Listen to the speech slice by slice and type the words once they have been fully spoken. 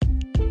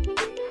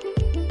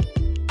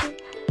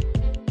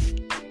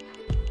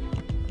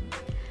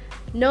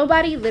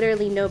Nobody,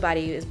 literally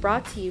nobody, is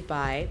brought to you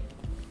by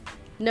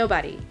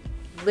nobody.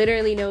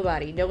 Literally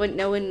nobody. No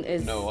one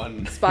is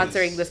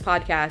sponsoring this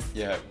podcast.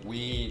 Yeah,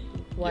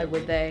 Why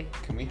would they?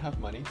 Can we have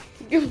money?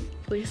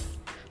 Please.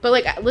 But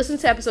like, listen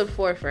to episode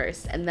 4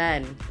 first, and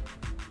then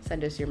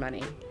send us your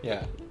money.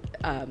 Yeah.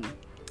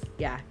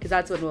 Yeah, because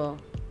that's when we'll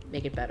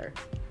make it better.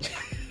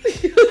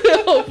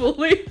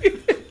 Hopefully.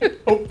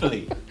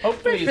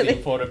 Hopefully is the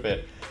important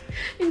bit.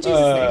 In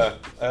Jesus'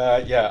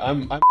 name. Yeah,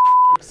 I'm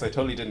because I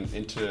totally didn't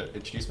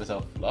introduce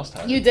myself last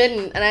time. You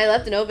didn't, and I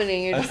left an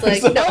opening. You're just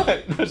like, nope.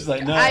 I'm just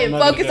like, no. I am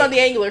focused on the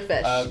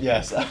anglerfish.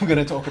 Yes, I'm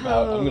gonna talk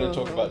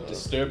about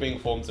disturbing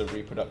forms of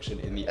reproduction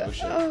in the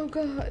ocean. Oh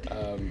God.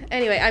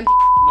 Anyway, I'm.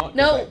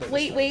 No,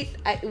 wait.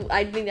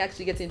 I didn't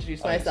actually get to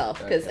introduce myself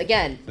because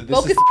again,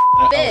 focus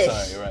on the fish.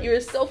 Oh, sorry, right. You were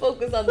so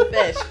focused on the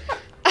fish.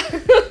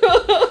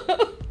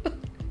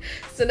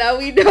 So now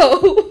we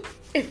know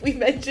if we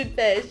mention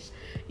fish,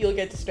 you'll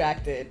get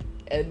distracted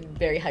and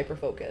very hyper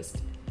focused.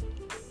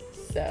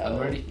 So I'm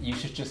ready. You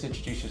should just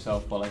introduce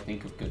yourself while I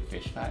think of good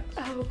fish facts.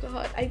 Oh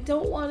God, I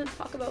don't want to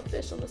talk about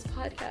fish on this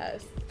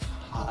podcast.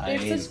 Fine.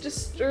 They're such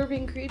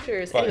disturbing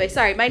creatures. Fine. Anyway,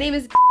 sorry. My name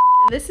is.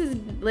 This is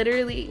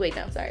literally. Wait,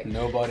 no, sorry.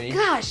 Nobody.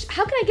 Gosh,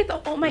 how can I get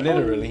my own?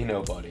 Literally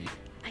nobody.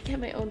 I get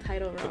my own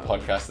title wrong. The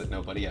podcast that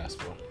nobody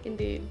asked for,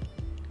 Indeed.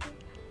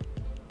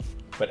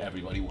 but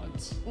everybody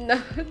wants.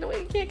 No,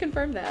 you can't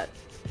confirm that.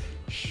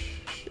 Shh.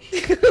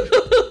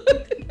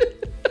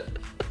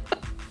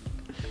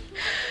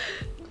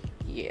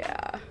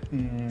 Yeah.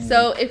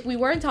 So if we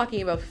weren't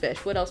talking about fish,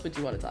 what else would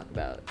you want to talk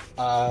about?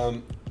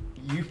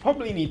 You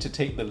probably need to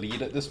take the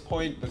lead at this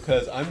point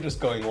because I'm just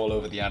going all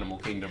over the animal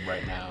kingdom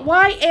right now.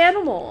 Why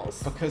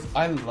animals? Because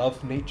I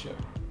love nature.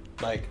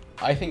 Like,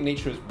 I think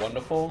nature is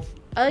wonderful.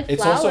 I like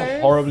It's flowers. also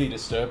horribly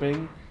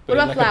disturbing. But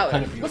What about in like flowers? a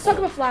kind of Let's talk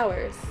beautiful- about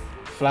flowers.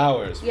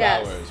 Flowers.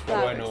 Yes, What do I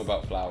flowers. know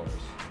about flowers?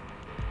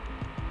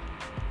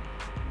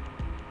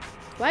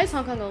 Why is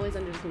Hong Kong always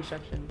under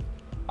construction?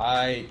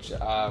 It's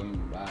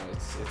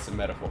a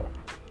metaphor.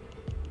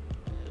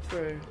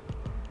 For.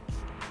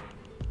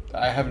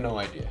 I have no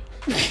idea.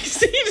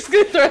 So you're just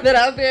gonna throw that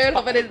out there and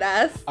hope I didn't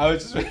ask? I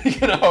was just really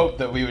gonna hope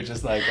that we would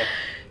just like.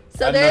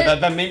 So I don't know,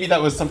 that maybe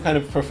that was some kind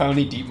of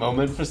profoundly deep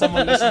moment for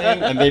someone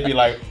listening, and they'd be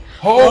like,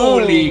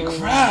 "Holy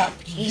crap!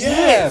 Yeah!"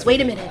 Yes. Wait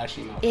a But minute.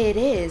 actually, not. It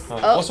is.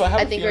 Also, I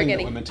have a think feeling we're that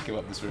getting. we're meant to give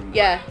up this room.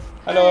 Yeah.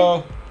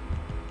 Hello.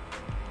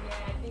 Yeah,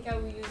 I think I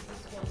will use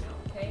this one now,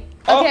 okay?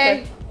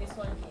 Okay. This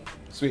one here.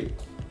 Sweet.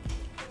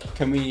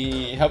 Can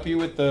we help you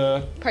with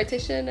the?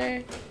 Partition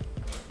or.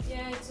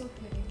 Yeah, it's okay.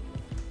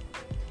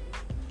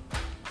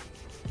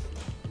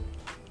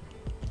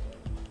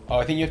 Oh,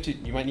 I think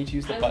you might need to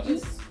use the I will button.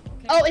 just,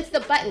 okay. Oh, it's the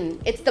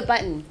button. It's the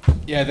button.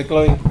 Yeah, the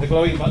glowing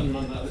button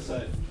on the other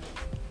side.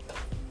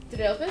 Did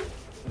it open?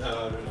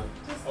 No.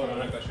 Hold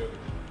on, I got you.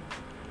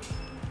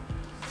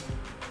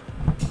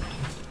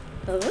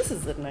 Oh, this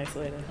is a nice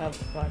way to have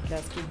the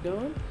podcast keep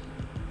going.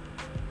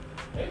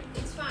 Hey.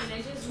 It's fine, I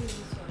just use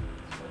this one.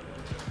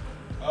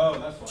 Oh,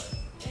 that's why.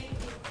 Thank you.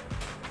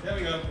 There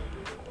we go.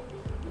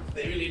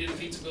 They really didn't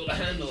need to build a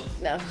handle.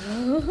 No.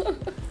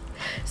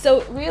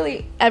 So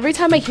really, every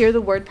time I hear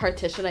the word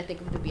partition, I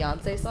think of the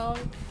Beyonce song.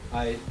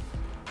 I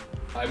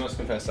must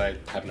confess, I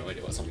have no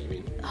idea what song you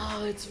mean.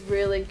 Oh, it's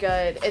really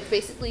good. It's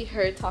basically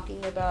her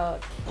talking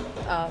about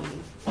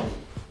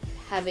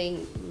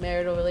having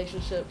marital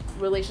relations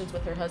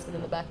with her husband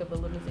in the back of the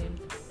limousine.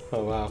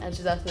 Oh wow. And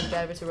she's asking the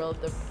driver to roll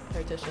up the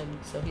partition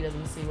so he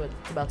doesn't see what's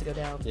about to go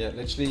down. Yeah,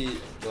 literally,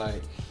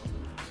 like,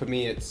 for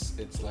me,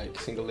 it's like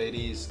Single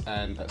Ladies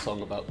and that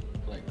song about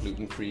like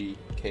gluten-free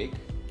cake.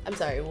 I'm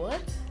sorry,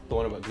 what? The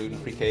one about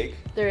gluten-free cake.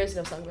 There is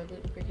no song about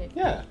gluten-free cake.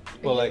 Yeah.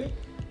 Well, Really? like,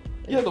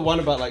 yeah, the one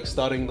about like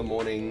starting the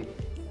morning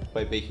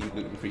by baking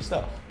gluten-free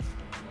stuff.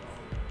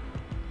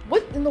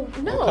 What in the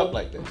no? A cup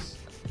like this.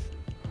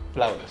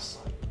 Flowers.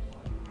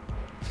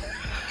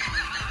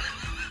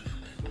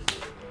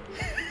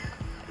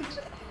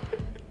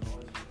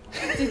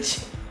 Did you?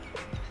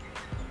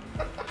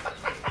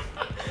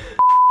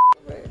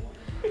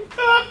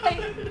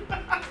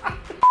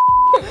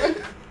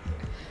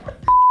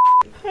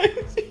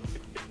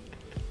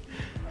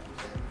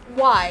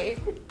 Why?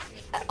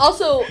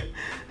 Also,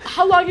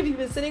 how long have you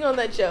been sitting on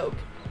that joke?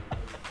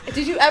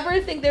 Did you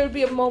ever think there would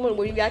be a moment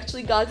where you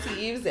actually got to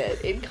use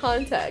it in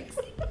context?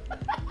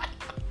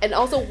 And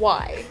also,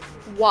 why?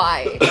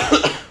 Why?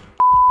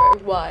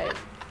 Why?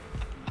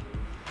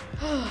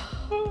 Wow.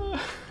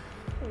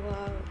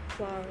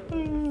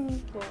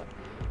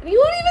 And you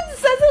won't even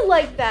says it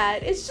like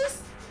that. It's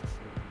just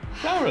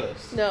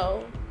Flowerless.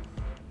 no.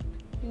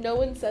 No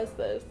one says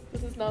this.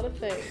 This is not a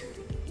thing.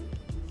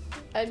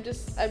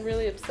 I'm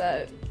really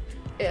upset.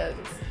 And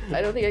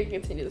I don't think I can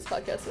continue this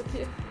podcast with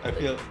you. I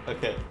feel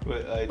okay.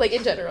 But Like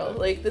in general.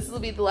 Like this will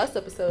be the last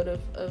episode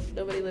of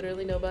Nobody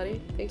Literally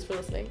Nobody. Thanks for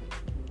listening.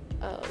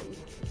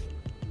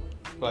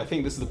 Well, I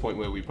think this is the point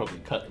where we probably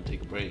cut and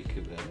take a break,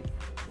 and then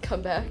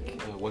Come back.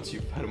 once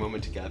you've had a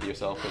moment to gather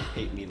yourself and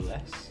hate me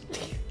less.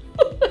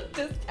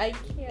 I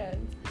can't.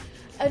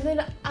 And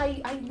then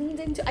I leaned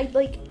into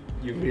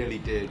You really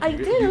did. I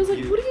did. I was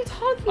like, what are you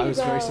talking about? I was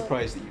very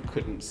surprised that you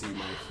couldn't see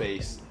my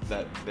face.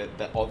 That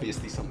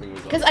obviously something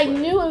was. Because I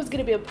knew it was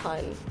gonna be a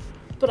pun,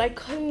 but I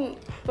couldn't,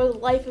 for the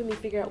life of me,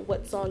 figure out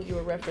what song you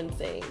were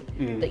referencing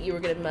that you were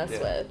gonna mess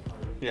with.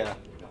 Yeah.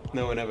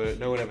 No one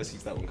ever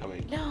sees that one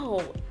coming.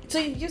 No. So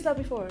you've used that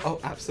before? Oh,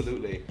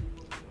 absolutely.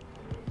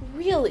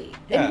 Really?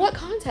 Yeah. In what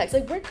context?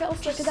 Like, where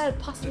else could that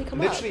possibly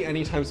come up? Literally,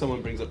 anytime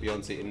someone brings up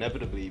Beyonce,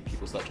 inevitably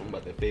people start talking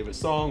about their favorite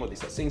song, or they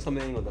start singing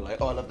something, or they're like,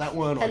 "Oh, I love that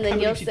one," or And "I then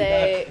can't you'll believe she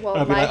say, did that." "Well, and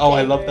I'll be my like, "Oh,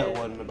 I love that favorite-"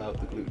 one about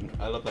the gluten.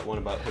 I love that one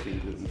about her being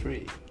gluten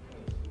free."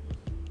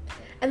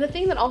 And the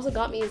thing that also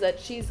got me is that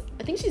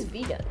I think she's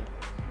vegan.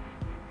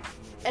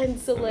 And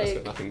so, And that's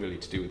like, got nothing really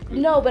to do with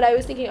gluten. no, but I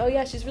was thinking, oh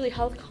yeah, she's really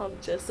health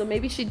conscious. So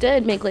maybe she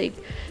did make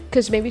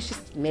because maybe she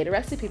made a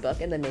recipe book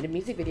and then made a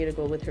music video to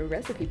go with her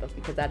recipe book,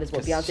 because that is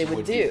what 'Cause Beyonce she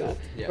would do do, that,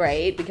 yes.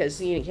 right? Because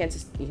you can't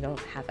just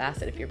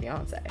half-ass it if you're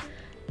Beyonce.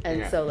 And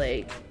Yeah. so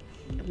like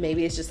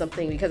maybe it's just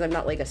something, because I'm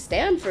not like a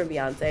stan for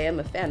Beyonce. I'm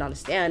a fan, not a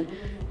stan.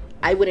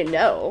 I wouldn't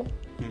know.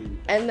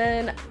 And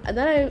then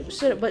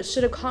what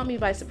should have caught me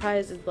by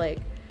surprise is like,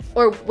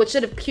 or what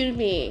should have cued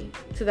me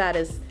to that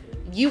is,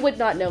 you would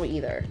not know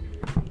either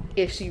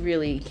if she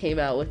really came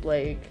out with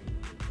like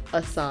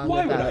a song.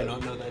 Why about... would I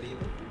not know that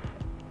either?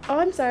 Oh,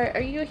 I'm sorry.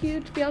 Are you a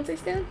huge Beyonce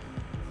stan?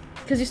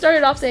 Because you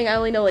started off saying I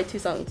only know like 2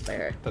 songs by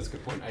her. That's a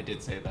good point. I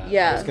did say that.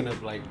 Yeah. I was gonna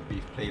play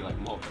like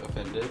mock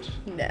offended.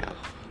 No.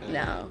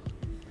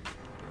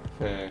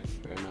 Fair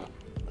enough.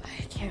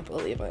 I can't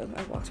believe I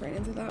walked right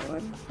into that one.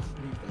 I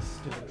believe that's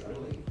still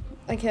drilling.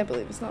 I can't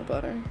believe it's not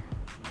butter.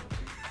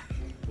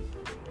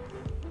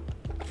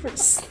 We're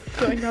just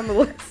going down the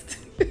list.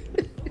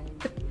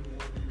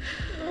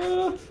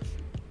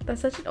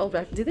 That's such an old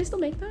reference. Do they still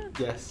make that?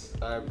 Yes,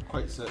 I'm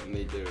quite certain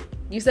they do.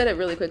 You said it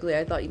really quickly.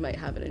 I thought you might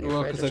have it in your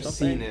Well, fridge because or I've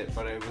something. seen it,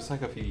 but it was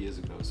like a few years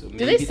ago. So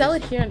Do they sell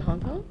it here in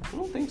Hong Kong? I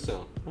don't think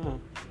so. We've Oh.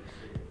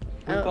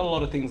 got a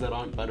lot of things that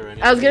aren't butter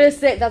anyway. I was gonna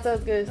say that's what I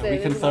was gonna And say. we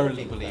can There's a lot of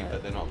thoroughly things believe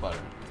that they're not butter,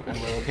 and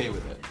we're okay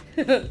with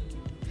it.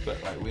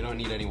 But like, we don't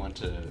need anyone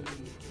to,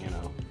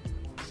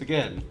 It's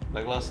again,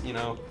 like it's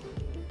a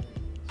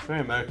very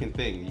American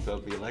thing. You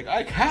gotta be like,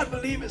 I can't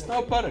believe it's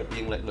not butter.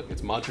 Being like, look,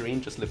 it's margarine.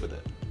 Just live with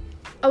it.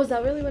 Oh, is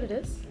that really what it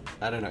is?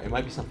 I don't know. It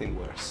might be something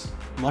worse.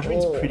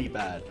 Margarine's Oh. pretty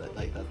bad.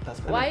 That's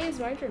kind Why of. is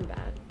margarine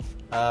bad?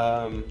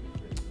 And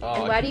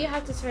And why do you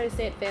have to try to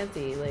say it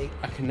fancy? Like,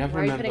 I can never why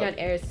are you remember. putting on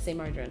airs to say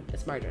margarine?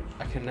 It's margarine.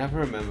 I can never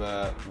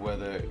remember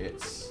whether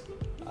it's.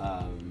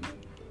 Do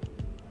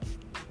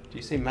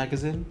you say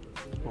magazine?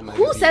 Or Who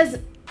magazine? says?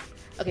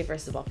 Okay,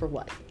 first of all, for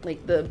what?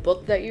 Like the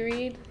book that you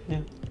read? Yeah.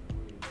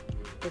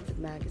 It's a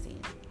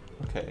magazine.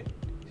 Okay.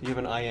 So you have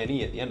an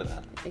INE at the end of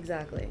that,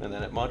 Exactly. and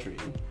then at margarine,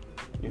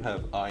 you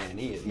have INE at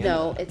the end.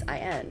 No, of that. it's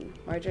IN.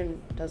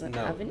 Margarine doesn't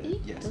No, have an E?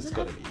 yes, Does it's it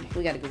got have? an E.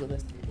 We gotta Google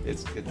this.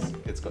 It's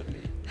got an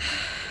E.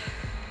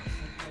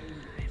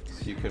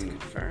 So you can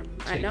Confirm.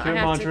 take I your have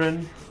to.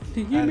 margarine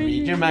and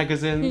read your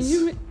magazines.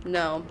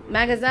 No,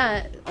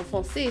 magasin en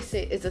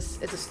français is a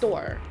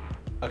store.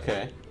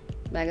 Okay.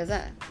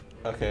 Magasin.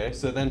 Okay.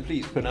 So then,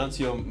 please pronounce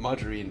your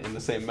margarine in the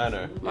same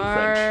manner in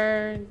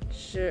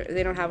French.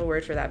 They don't have a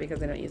word for that because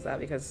they don't use that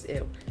because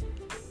ew.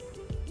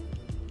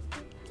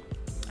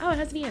 Oh, it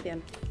has an E at the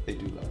end. They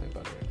do love their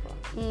butter in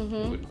France. Mm-hmm.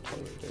 They would not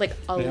tolerate it. Like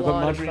a They have lot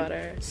of margarine-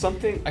 butter.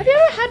 Something. Have you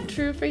ever had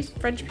true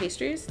French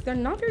pastries? They're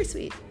not very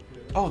sweet.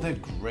 Oh, they're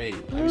great.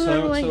 I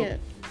don't like it.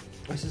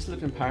 My sister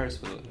lived in Paris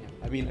for.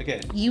 I mean,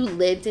 again. You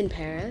lived in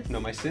Paris? No,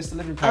 my sister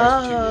lived in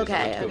Paris for 2 years. okay,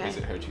 I went to go okay.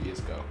 visit her 2 years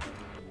ago.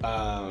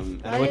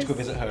 And I Why went to go is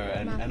visit her,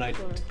 and I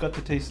Macron? got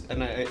to taste,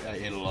 and I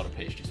ate a lot of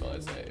pastries while I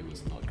was there. It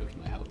was not good for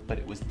my health, but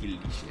it was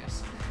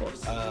delicious. Of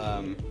course.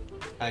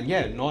 And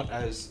yeah, not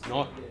as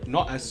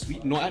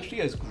sweet, not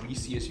actually as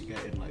greasy as you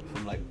get in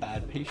from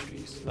bad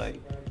pastries.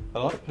 Like a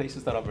lot of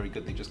places that are very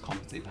good, they just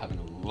compensate for having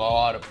a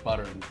lot of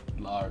butter and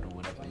lard or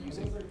whatever they're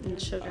using. And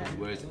sugar.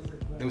 Whereas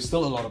there was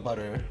still a lot of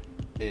butter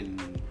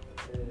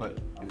but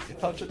it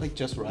felt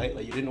just right.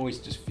 Like you didn't always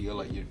just feel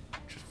like you're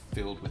just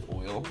filled with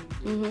oil.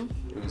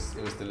 Mm-hmm.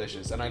 It was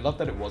delicious, and I love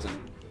that it wasn't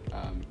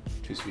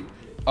too sweet.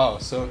 Oh,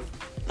 so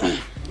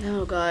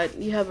Oh God,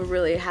 you have a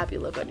really happy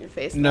look on your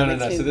face. no. That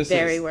makes So me this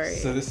very is worried.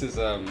 so this is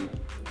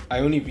I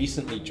only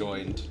recently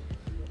joined,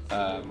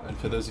 and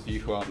for those of you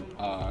who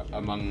are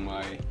among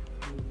my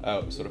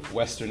sort of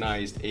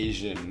westernized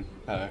Asian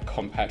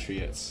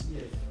compatriots,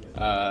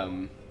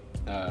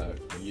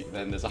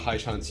 then there's a high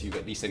chance you've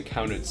at least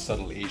encountered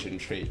subtle Asian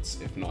traits,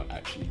 if not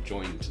actually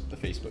joined the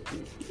Facebook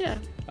group. Yeah.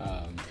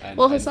 And,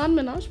 Well, and- Hassan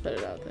Minaj put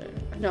it out there.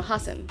 No,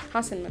 Hassan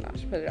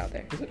Minaj put it out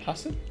there. Is it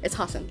Hassan? It's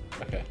Hassan.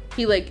 Okay.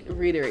 He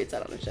reiterates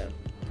that on the show.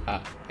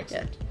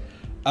 Excellent.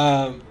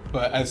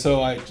 And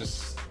so I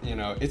just,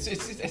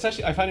 it's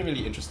actually, I find it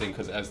really interesting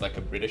because as a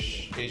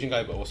British Asian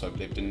guy, but also I've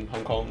lived in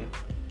Hong Kong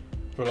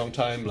for a long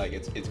time,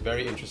 it's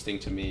very interesting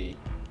to me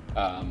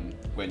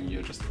when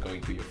you're just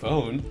going through your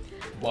phone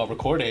while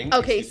recording.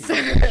 Okay,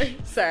 Excuse me.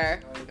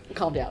 sir,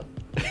 calm down.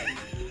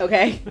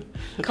 Okay,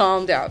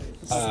 calm down.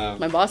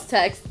 My boss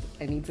text.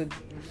 I need to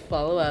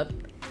follow up.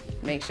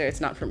 Make sure it's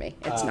not for me.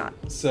 It's not.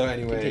 So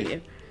anyway,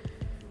 Continue.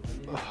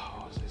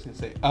 was gonna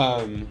say?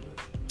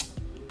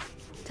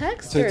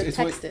 Text So or it's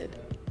what- texted?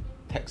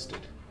 Texted.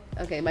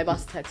 Okay, my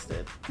boss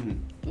texted.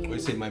 Or you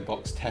say my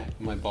box.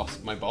 My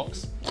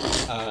box.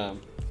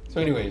 So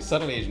anyway,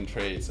 subtle Asian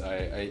traits.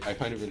 I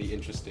find it really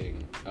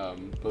interesting,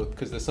 both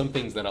because there's some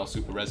things that I'll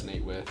super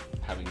resonate with,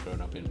 having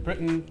grown up in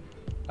Britain,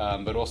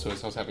 but also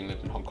as also having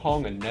lived in Hong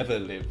Kong and never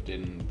lived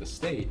in the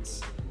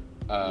States.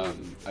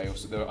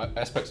 There are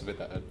aspects of it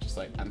that are just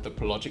like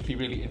anthropologically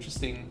really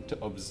interesting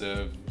to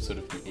observe, sort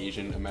of the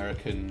Asian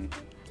American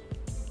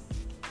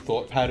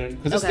thought pattern,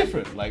 because it's Okay.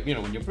 different. Like, you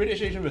know, when you're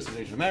British Asian versus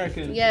Asian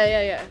American.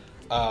 Yeah.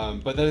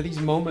 But there are these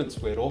moments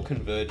where it all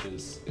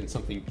converges in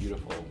something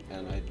beautiful.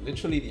 And I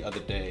literally the other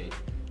day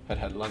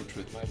had lunch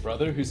with my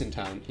brother who's in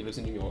town. He lives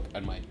in New York,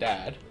 and my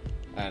dad,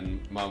 and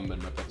mum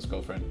and my brother's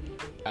girlfriend.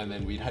 And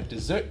then we'd had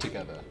dessert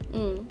together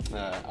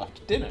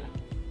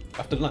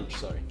after lunch.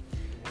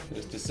 It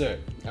was dessert.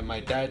 And my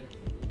dad,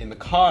 in the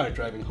car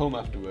driving home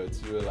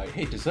afterwards, we were like,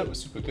 "Hey, dessert was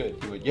super good."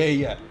 He went,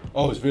 "Yeah.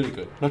 Oh, it was really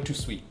good. Not too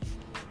sweet."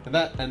 And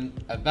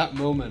at that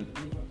moment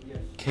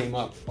came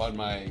up on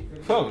my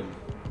phone.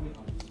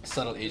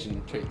 Subtle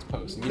Asian traits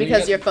post. And, you know,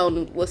 Because you your get-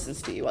 phone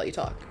listens to you while you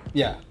talk.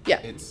 Yeah. Yeah.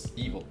 It's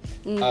evil.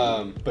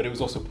 But it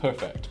was also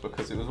perfect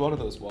because it was one of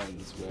those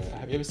ones where,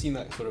 have you ever seen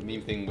that sort of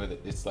meme thing where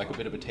it's like a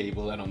bit of a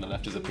table and on the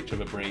left is a picture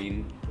of a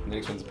brain, and the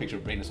next one's a picture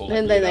of a brain that's all like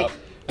And lit then, up,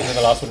 and then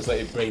the last one is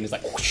like a brain is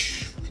like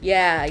whoosh.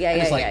 Yeah.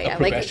 it's like a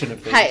progression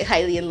of things.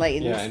 Highly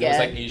enlightened. Yeah, and it was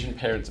like Asian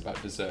parents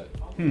about dessert.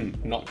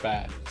 Not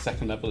bad.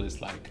 Second level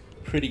is like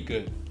pretty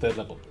good. Third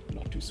level,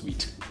 not too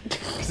sweet.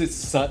 Because it's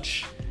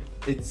such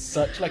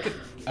like a,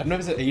 I don't know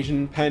if it's an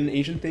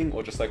Asian thing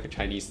or just like a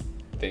Chinese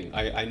thing.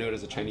 I know it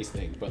as a Chinese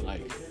thing, but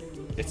like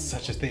it's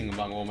such a thing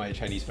among all my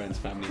Chinese friends,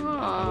 family, and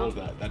all of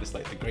that. That is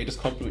like the greatest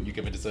compliment you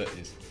give a dessert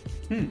is,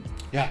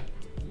 yeah,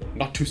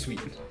 not too sweet.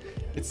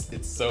 It's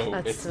so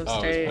That's so it's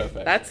straight.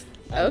 perfect. That's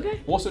And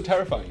okay. Also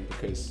terrifying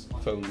because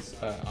phones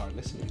are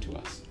listening to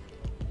us.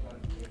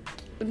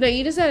 No,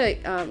 you just gotta,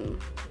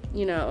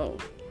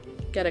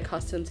 get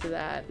accustomed to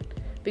that.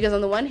 Because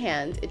on the one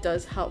hand, it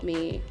does help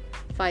me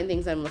find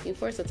things I'm looking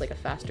for, so it's like a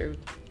faster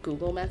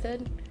Google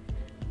method.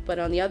 But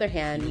on the other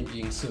hand, You're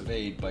being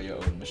surveyed by your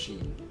own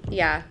machine.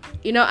 yeah,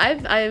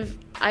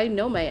 I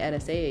know my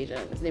NSA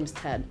agent. His name's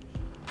Ted.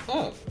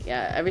 Oh,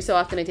 Yeah, every so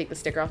often I take the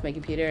sticker off my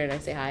computer and I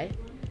say hi.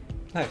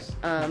 nice.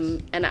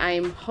 And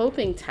I'm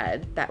hoping,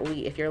 Ted, that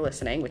if you're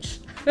listening, which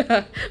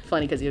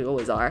funny because you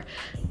always are,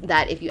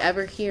 that if you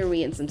ever hear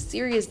me in some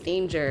serious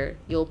danger,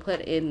 you'll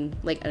put in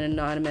like an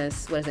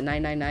anonymous,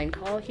 999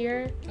 call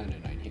here.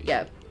 999 here.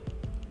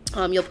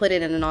 Yeah. You'll put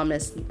in an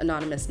anonymous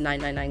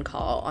 999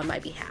 call on my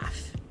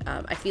behalf.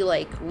 I feel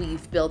like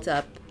we've built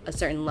up a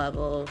certain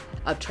level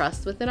of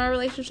trust within our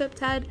relationship,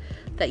 Ted,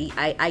 that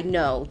I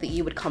know that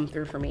you would come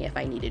through for me if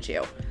I needed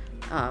you.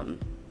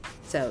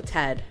 So,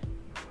 Ted,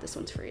 this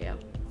one's for you.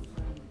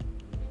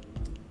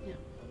 Yeah.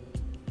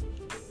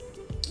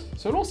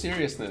 So in all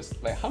seriousness,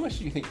 like how much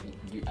do you think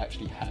you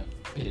actually have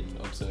been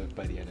observed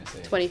by the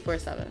NSA?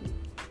 24/7.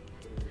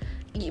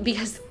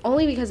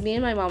 Because me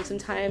and my mom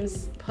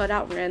sometimes put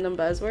out random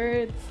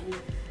buzzwords.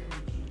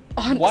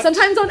 What?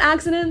 Sometimes on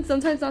accident,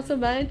 sometimes not so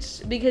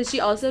much, because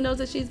she also knows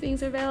that she's being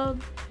surveilled,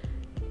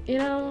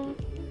 and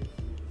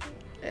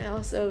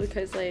also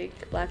because like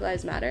Black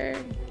Lives Matter,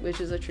 which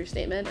is a true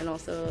statement and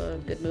also a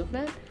good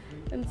movement,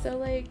 and so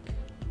like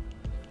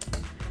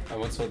I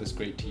once saw this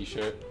great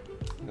T-shirt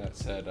that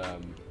said,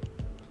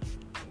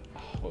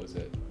 what was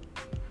it?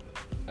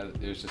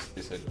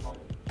 It said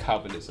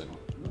Calvinism,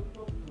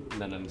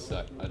 and then underneath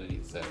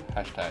it said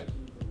hashtag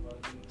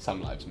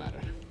Some Lives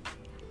Matter.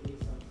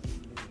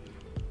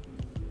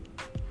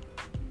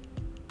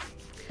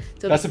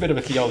 so That's a bit of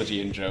a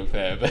theology in joke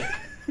there, but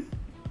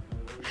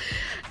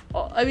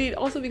I mean,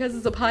 also because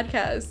it's a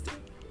podcast,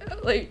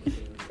 like,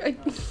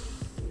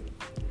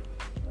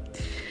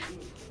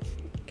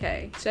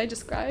 okay, should I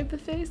describe the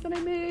face that I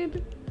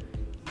made?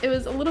 It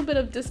was a little bit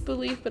of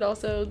disbelief, but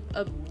also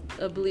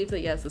a belief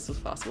that yes, this was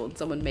possible and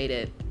someone made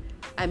it.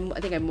 I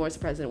think I'm more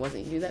surprised that it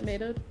wasn't you that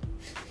made it.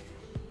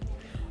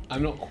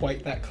 I'm not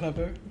quite that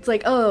clever. It's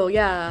like, oh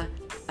yeah,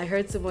 I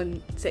heard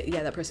someone say,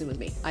 yeah, that person was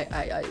me.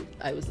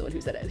 I was the one who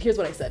said it. Here's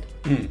what I said.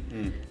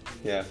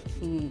 Yeah.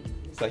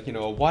 It's like,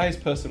 a wise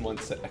person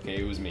once said,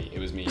 okay, it was me,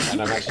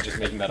 and I'm actually just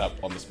making that up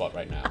on the spot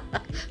right now.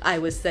 I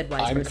was said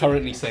wise I'm person.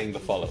 currently saying the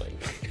following.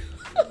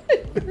 I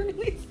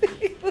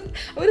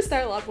want to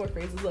start a lot more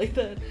phrases like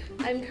that.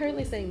 I'm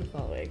currently saying the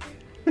following.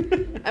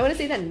 I want to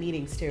say that in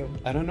meetings too.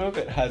 I don't know if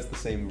it has the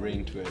same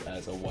ring to it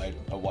as a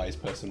wise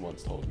person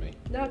once told me.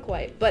 Not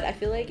quite, but I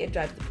feel like it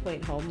drives the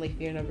point home. Like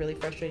if you're in a really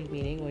frustrating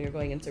meeting where you're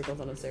going in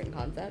circles on a certain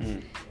concept,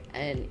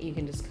 and you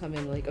can just come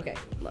in like, okay,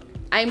 look,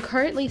 I'm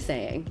currently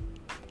saying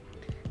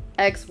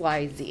X,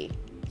 Y, Z.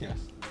 Yes.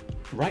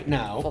 Right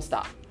now, Full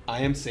stop.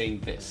 I am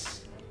saying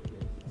this.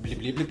 Blah,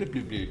 blah, blah, blah,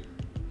 blah, blah.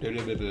 Blah,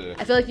 blah, blah, blah.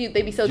 I feel like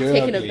they'd be so You're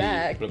taken ugly.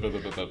 aback. Blah, blah,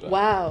 blah, blah, blah, blah.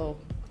 Wow.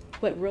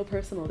 Went real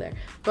personal there.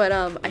 But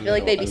I feel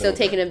like they'd be so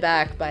taken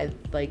aback by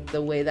like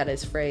the way that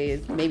is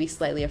phrased, maybe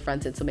slightly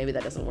affronted, so maybe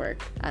that doesn't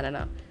work. I don't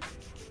know.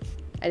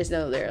 I just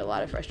know there are a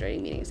lot of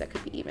frustrating meetings that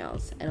could be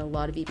emails, and a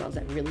lot of emails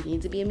that really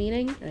need to be a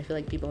meeting, and I feel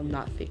like people have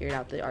not figured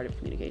out the art of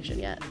communication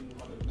yet.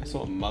 I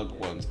saw a mug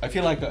once. I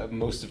feel like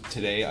most of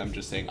today I'm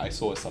just saying I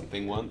saw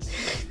something once.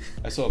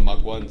 I saw a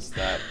mug once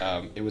that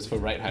it was for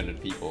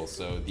right-handed people,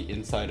 so the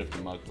inside of the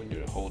mug when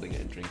you're holding it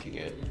and drinking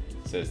it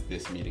says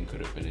this meeting could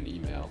have been an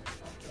email.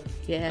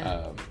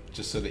 Yeah.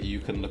 Just so that you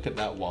can look at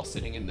that while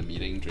sitting in the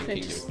meeting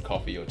drinking your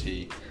coffee or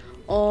tea.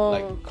 Oh.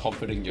 Like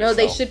comforting yourself.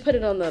 No, they should put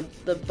it on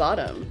the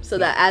bottom so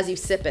that as you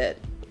sip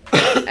it,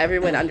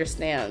 everyone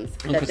understands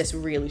that this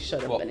really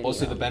should have been an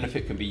also email. the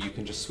benefit can be you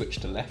can just switch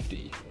to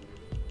lefty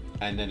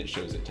and then it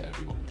shows it to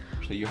everyone.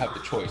 So you have the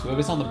choice. Well, if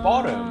it's on the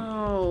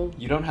bottom,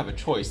 you don't have a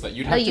choice. Like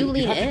you'd have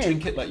to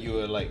drink it like you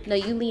were like. No,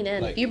 you lean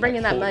in. Like, if you bring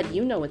in that holding, mud,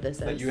 you know what this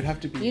is. Like you would have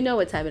to be. You know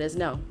what time it is.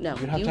 No. You'd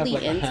have You to have lean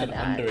like a into hand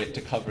that. under it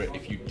to cover it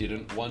if you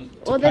didn't want.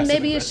 To Well, then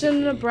passive maybe you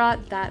shouldn't have aggressively-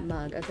 brought that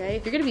mug. Okay,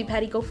 if you're gonna be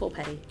petty, go full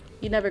petty.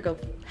 You never go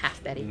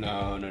half petty.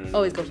 No.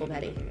 Always no, go full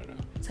petty. No.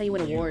 That's how you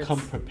win You awards. come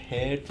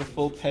prepared for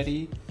full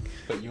petty,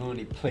 but you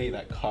only play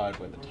that card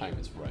when the time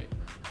is right.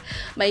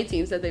 My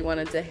team said they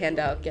wanted to hand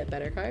out get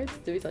better cards.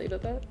 Did we tell you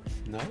about that?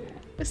 No.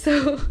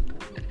 So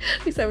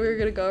we said we were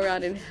gonna go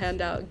around and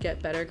hand out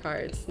get better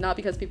cards, not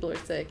because people are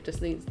sick,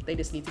 they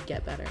just need to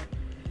get better.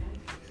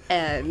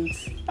 And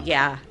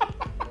yeah,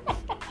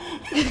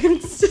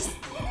 it's just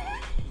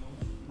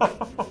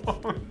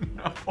Oh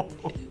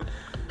no.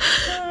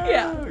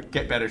 Yeah.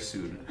 Get better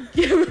soon.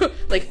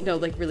 like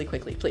really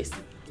quickly, please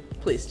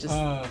just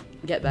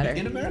get better.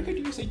 In America, do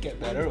you say get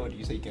better or do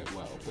you say get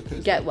well?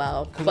 Because Get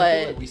well, Because but I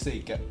feel like we say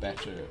get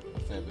better a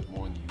fair bit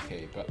more in the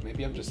UK, but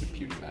maybe I'm just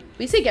imputing that.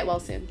 we say get well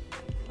soon,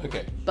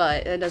 Okay.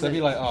 but it So doesn't. I'd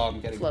be like, oh,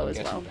 I'm getting flow as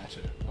better. well.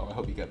 Oh, I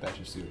hope you get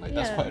better soon. Like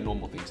that's Yeah. quite a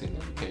normal thing to say in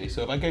the UK.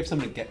 So if I gave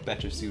someone a get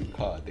better soon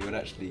card, they would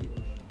actually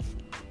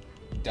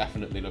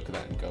definitely look at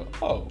that and go,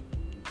 oh,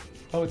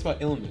 it's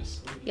about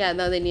illness. Yeah,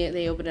 no,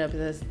 they open it up and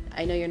says,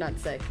 I know you're not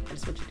sick. I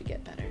just want you to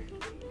get better.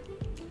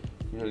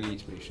 We really need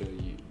to make sure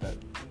that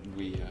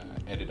we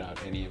edit out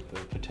any of the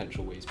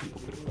potential ways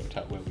people could have worked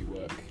out where we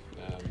work.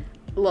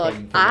 Look,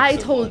 from I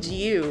episode told one.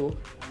 you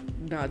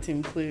not to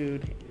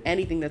include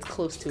anything that's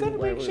close to Gotta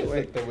where make we sure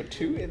work. that there were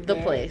two in The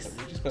there, place. and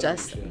we gotta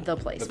Just make sure. the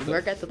place. We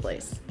work at the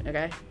place.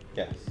 Okay?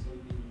 Yes.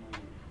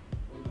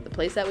 The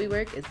place that we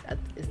work is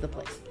the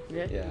place.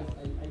 Okay? Yeah.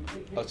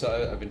 Oh,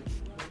 so I've been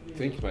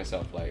thinking to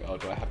myself, like, oh,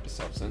 do I have to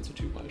self-censor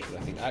too much? But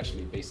I think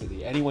actually,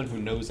 basically, anyone who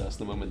knows us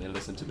the moment they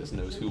listen to this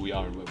knows who we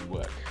are and where we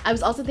work. I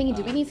was also thinking,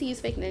 do we need to use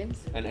fake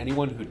names? And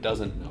anyone who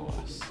doesn't know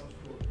us,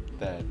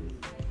 then...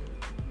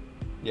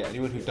 Yeah,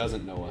 anyone who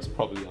doesn't know us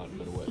probably aren't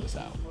going to work this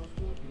out.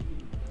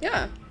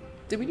 Yeah.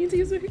 Do we need to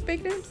use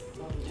fake names?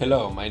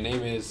 Hello, my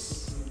name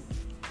is...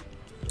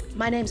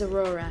 My name's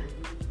Aurora.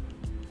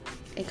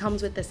 It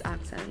comes with this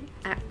accent.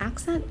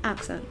 Accent?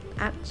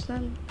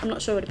 I'm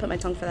not sure where to put my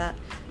tongue for that.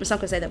 I'm just not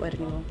going to say that word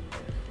anymore.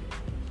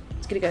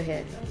 It's going to go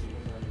here.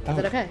 Is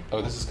that okay?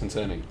 Oh, this is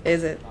concerning.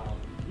 Is it?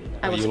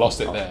 Oh, you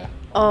lost it there.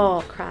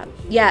 Oh, crap.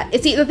 Yeah,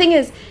 see, the thing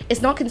is,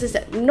 it's not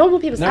consistent. Normal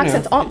people's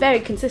accents aren't very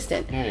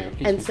consistent. Yeah,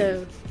 please and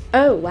so,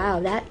 oh, wow,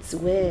 that's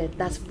weird.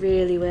 That's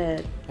really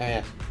weird.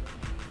 Yeah.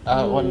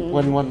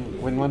 When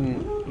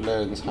one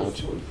learns how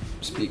to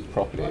speak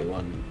properly,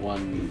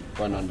 one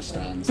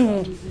understands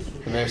that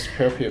the most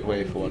appropriate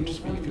way for one to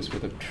speak is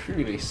with a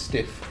truly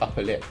stiff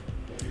upper lip.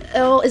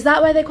 Oh, is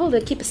that why they call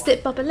it keep a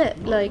stiff upper lip?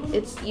 Like,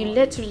 it's you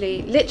literally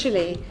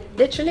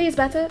is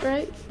better,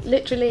 right?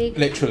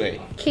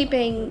 Literally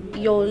keeping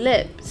your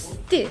lip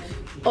stiff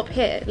up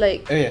here,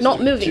 like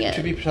not moving it.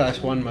 To be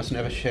precise, one must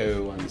never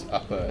show one's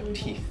upper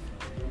teeth.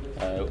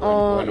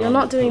 You're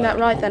not doing that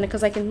right then,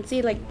 because I can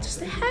see like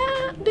just a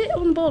hair bit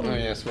on the bottom. Oh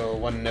yes, well,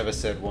 one never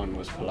said one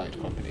was polite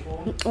company.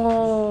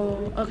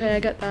 Oh, okay, I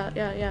get that.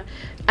 Yeah.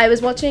 I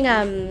was watching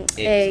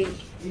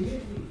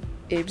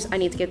Oops, I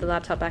need to give the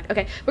laptop back.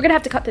 Okay, we're gonna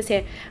have to cut this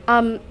here.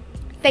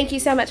 Thank you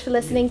so much for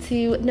listening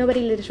to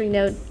Nobody Literally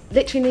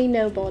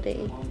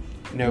Nobody.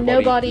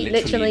 Nobody,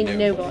 literally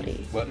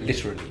nobody. Well,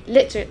 literally.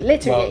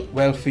 Literally.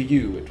 Well, for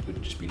you, it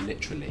would just be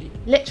literally.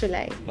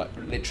 Literally. Like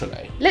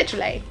literally.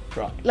 Literally.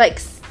 Right. Like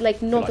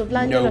north of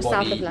London or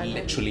south of London.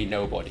 Literally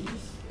nobody.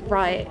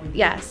 Right.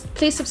 Yes.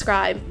 Please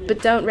subscribe,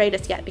 but don't rate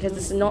us yet because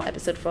this is not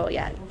episode 4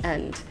 yet,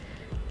 and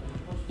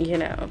you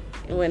know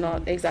we're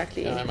not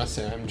exactly. And I must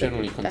say, I'm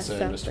generally That's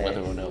concerned as to something.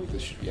 whether or not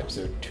this should be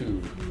episode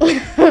 2.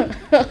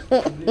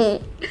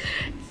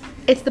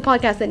 It's the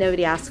podcast that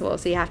nobody asked for,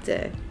 so you have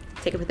to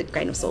take it with a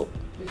grain of salt.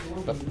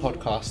 But the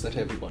podcast that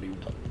everybody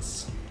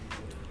wants.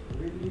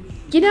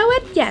 You know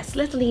what? Yes,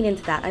 let's lean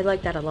into that. I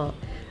like that a lot.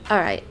 All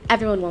right,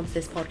 everyone wants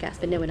this podcast,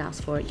 but no one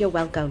asked for it. You're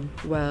welcome,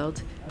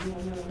 world.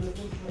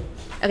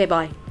 Okay,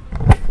 bye.